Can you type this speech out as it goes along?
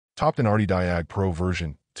Topdon ArtiDiag Pro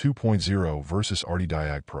version 2.0 versus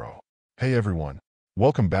ArtiDiag Pro. Hey everyone,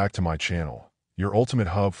 welcome back to my channel, your ultimate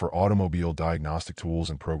hub for automobile diagnostic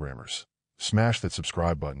tools and programmers. Smash that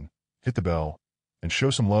subscribe button, hit the bell, and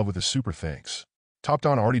show some love with a super thanks.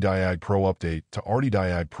 Topdon ArtiDiag Pro update to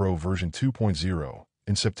ArtiDiag Pro version 2.0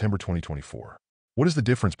 in September 2024. What is the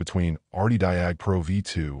difference between ArtiDiag Pro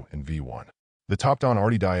V2 and V1? The Topdon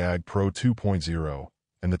ArtiDiag Pro 2.0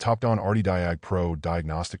 and the Topdon ArtiDiag Pro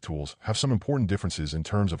diagnostic tools have some important differences in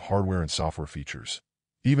terms of hardware and software features,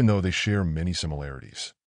 even though they share many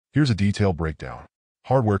similarities. Here's a detailed breakdown.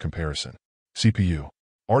 Hardware comparison. CPU.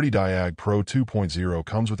 ArtiDiag Pro 2.0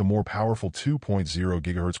 comes with a more powerful 2.0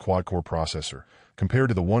 GHz quad-core processor compared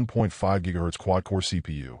to the 1.5 GHz quad-core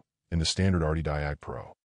CPU in the standard ArtiDiag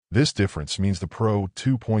Pro. This difference means the Pro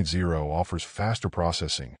 2.0 offers faster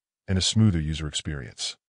processing and a smoother user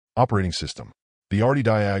experience. Operating system. The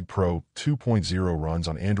ArtiDiag Pro 2.0 runs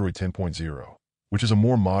on Android 10.0, which is a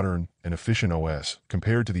more modern and efficient OS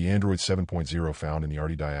compared to the Android 7.0 found in the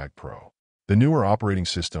ArtiDiag Pro. The newer operating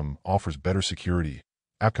system offers better security,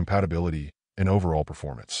 app compatibility, and overall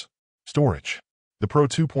performance. Storage. The Pro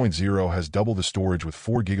 2.0 has double the storage with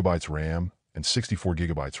 4 GB RAM and 64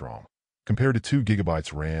 GB ROM, compared to 2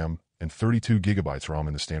 GB RAM and 32 GB ROM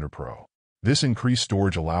in the standard Pro. This increased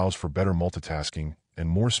storage allows for better multitasking and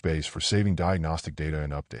more space for saving diagnostic data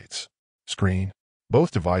and updates. Screen.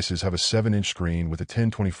 Both devices have a 7-inch screen with a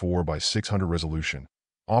 1024 by 600 resolution,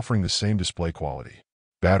 offering the same display quality.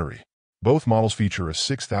 Battery. Both models feature a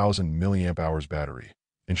 6,000 mAh battery,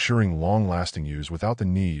 ensuring long-lasting use without the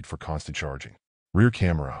need for constant charging. Rear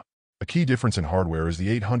camera. A key difference in hardware is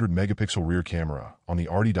the 800-megapixel rear camera on the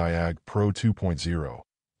ArtiDiag Pro 2.0,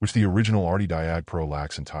 which the original ArtiDiag Pro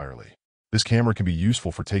lacks entirely. This camera can be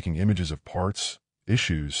useful for taking images of parts,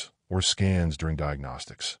 issues, or scans during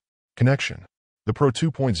diagnostics. Connection. The Pro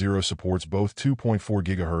 2.0 supports both 2.4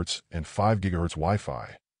 GHz and 5 GHz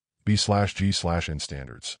Wi-Fi, B/G/N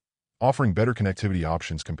standards, offering better connectivity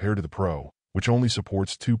options compared to the Pro, which only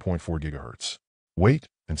supports 2.4 GHz. Weight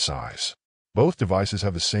and size. Both devices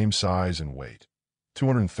have the same size and weight,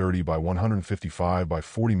 230 by 155 by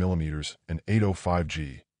 40 mm and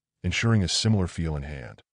 805G, ensuring a similar feel in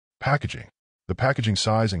hand. Packaging. The packaging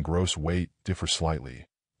size and gross weight differ slightly,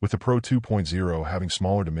 with the Pro 2.0 having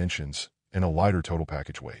smaller dimensions and a lighter total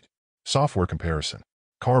package weight. Software comparison.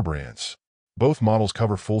 Car brands. Both models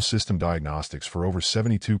cover full system diagnostics for over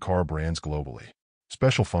 72 car brands globally.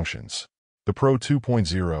 Special functions. The Pro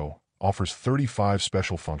 2.0 offers 35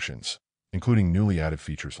 special functions, including newly added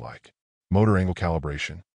features like motor angle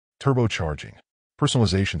calibration, turbocharging,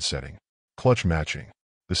 personalization setting, clutch matching.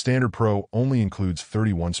 The standard Pro only includes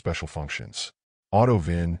 31 special functions. Auto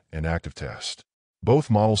VIN and active test. Both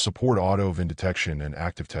models support auto VIN detection and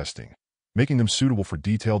active testing, making them suitable for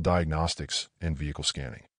detailed diagnostics and vehicle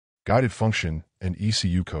scanning. Guided function and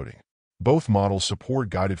ECU coding. Both models support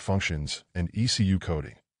guided functions and ECU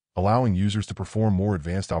coding, allowing users to perform more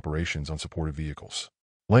advanced operations on supported vehicles.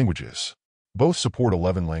 Languages. Both support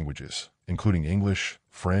 11 languages, including English,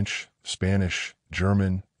 French, Spanish,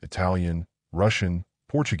 German, Italian, Russian,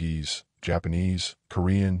 Portuguese, Japanese,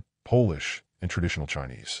 Korean, Polish, and traditional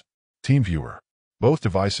Chinese. TeamViewer. Both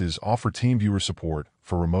devices offer TeamViewer support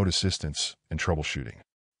for remote assistance and troubleshooting.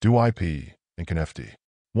 DoIP and CAN FD.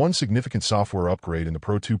 One significant software upgrade in the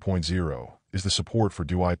Pro 2.0 is the support for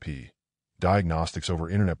DoIP, Diagnostics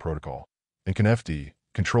over Internet Protocol, and CAN FD,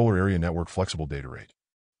 Controller Area Network Flexible Data Rate.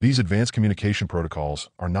 These advanced communication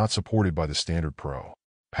protocols are not supported by the standard Pro.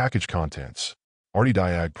 Package contents.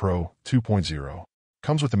 ArtiDiag Pro 2.0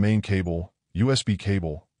 comes with the main cable, USB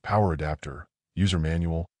cable, power adapter, user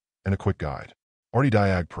manual, and a quick guide.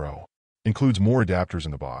 ArtiDiag Pro includes more adapters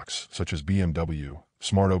in the box, such as BMW,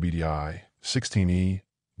 Smart OBDI, 16E,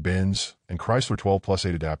 Benz, and Chrysler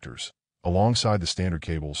 12+8 adapters, alongside the standard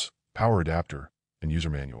cables, power adapter, and user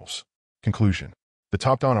manuals. Conclusion. The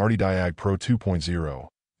Topdon ArtiDiag Pro 2.0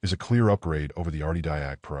 is a clear upgrade over the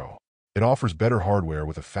ArtiDiag Pro. It offers better hardware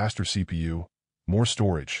with a faster CPU, more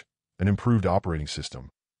storage, an improved operating system,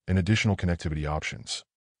 and additional connectivity options.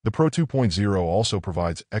 The Pro 2.0 also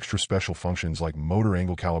provides extra special functions like motor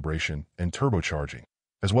angle calibration and turbocharging,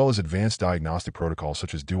 as well as advanced diagnostic protocols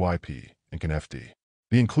such as DoIP and CAN FD.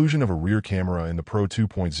 The inclusion of a rear camera in the Pro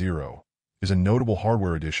 2.0 is a notable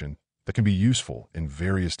hardware addition that can be useful in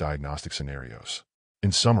various diagnostic scenarios.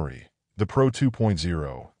 In summary, the Pro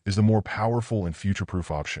 2.0 is the more powerful and future-proof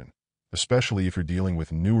option, especially if you're dealing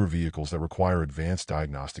with newer vehicles that require advanced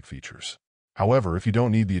diagnostic features. However, if you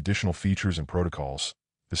don't need the additional features and protocols,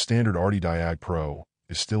 the standard ArtiDiag Pro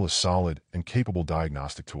is still a solid and capable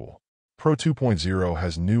diagnostic tool. Pro 2.0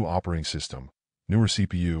 has new operating system, newer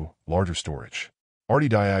CPU, larger storage.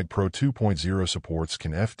 ArtiDiag Pro 2.0 supports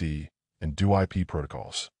CAN FD and DoIP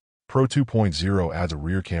protocols. Pro 2.0 adds a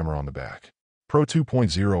rear camera on the back. Pro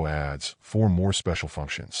 2.0 adds 4 more special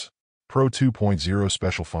functions. Pro 2.0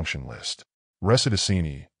 special function list. Reset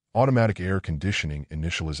Asini, automatic air conditioning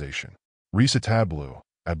initialization. Reset AdBlue,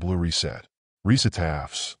 AdBlue reset. Reset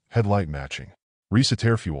TAFs, headlight matching. Reset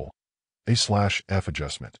air fuel, A/F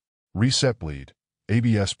adjustment. Reset bleed,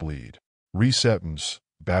 ABS bleed. Reset BMS,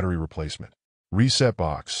 battery replacement. Reset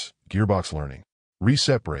box, gearbox learning.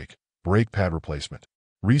 Reset brake, brake pad replacement.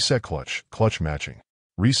 Reset clutch, clutch matching.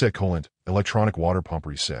 Reset coolant, electronic water pump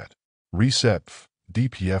reset. Reset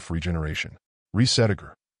DPF regeneration. Reset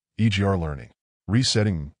EGR learning.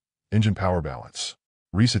 Resetting engine power balance.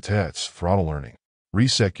 Reset TETS, throttle learning.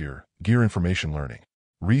 Reset gear, gear information learning.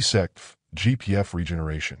 Reset GPF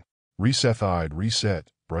regeneration. Reset thide, reset,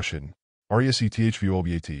 brush hidden.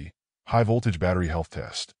 RESETHVOBAT, high voltage battery health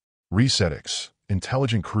test. Resetix,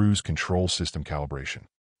 intelligent cruise control system calibration.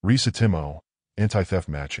 Reset TIMO, anti-theft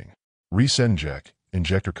matching. Reset inject,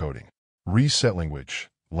 injector coding. Reset language,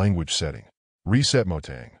 language setting. Reset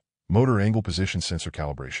Motang, motor angle position sensor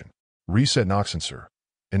calibration. Reset NOx sensor,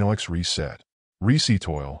 NOx reset. Reset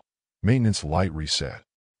oil, maintenance light reset.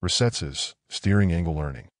 Resetsys, steering angle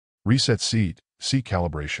learning. Reset seat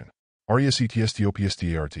calibration.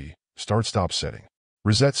 RESETSTOPSTART, start-stop setting.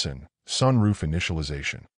 Resetsin, sunroof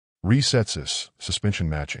initialization. Resetsys, suspension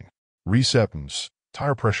matching. Reset BMS,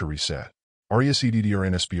 tire pressure reset.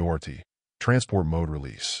 RESETDRNSPORT, transport mode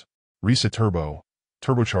release. Reset turbo,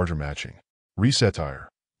 turbocharger matching. Reset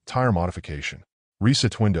tire modification.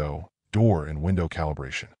 Reset window, door and window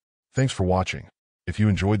calibration. Thanks for watching. If you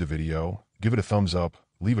enjoyed the video, give it a thumbs up,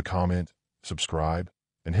 leave a comment, subscribe,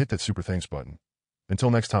 and hit that super thanks button.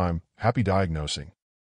 Until next time, happy diagnosing.